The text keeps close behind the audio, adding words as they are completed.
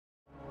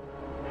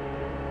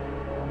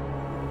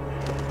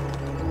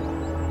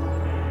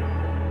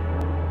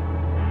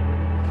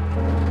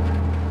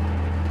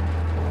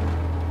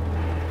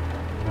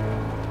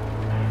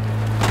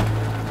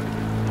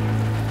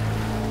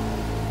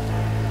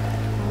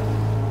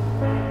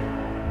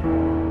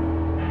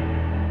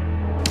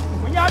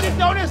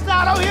wrist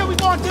out over here. We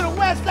going to the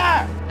west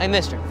side. Hey,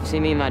 mister. See,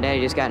 me and my daddy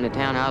just got into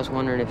town. I was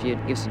wondering if you'd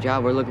give us a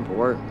job. We're looking for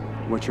work.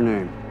 What's your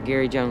name?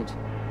 Gary Jones.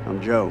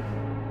 I'm Joe.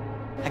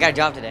 I got a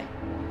job today.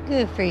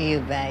 Good for you,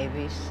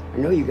 babies. I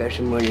know you got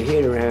some money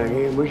hid around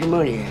here. Where's your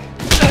money at?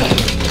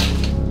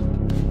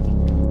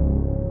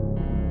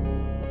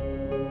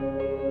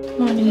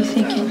 What are you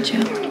thinking, Joe?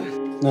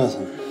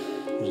 Nothing.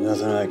 There's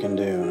nothing I can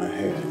do, and I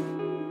hate it.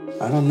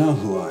 I don't know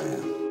who I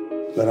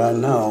am, but I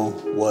know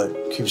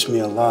what keeps me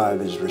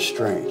alive is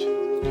restraint.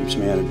 Keeps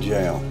me out of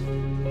jail.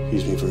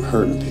 Keeps me from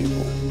hurting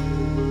people.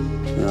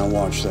 And I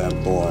watched that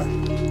boy.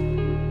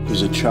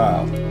 He's a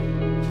child.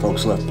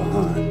 Folks left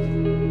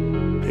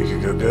behind. He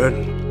could go good.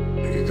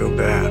 He could go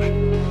bad.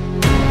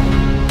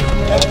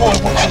 That boy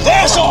worked his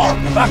ass off!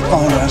 If I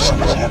find out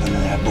something's happened to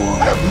that boy,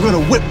 I'm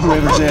gonna whip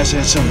whoever's ass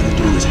had something to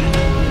do with it.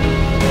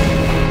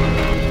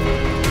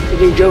 You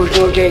think Joe's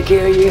gonna take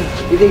care of you?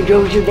 You think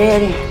Joe's your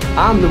daddy?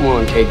 I'm the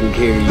one taking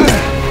care of you.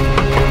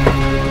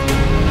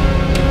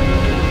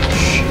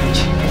 Shit.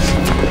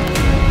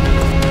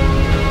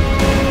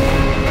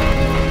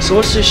 So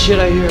what's this shit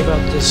I hear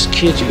about this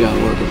kid you got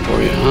working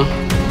for you, huh?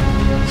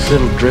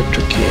 Little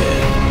drifter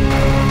kid.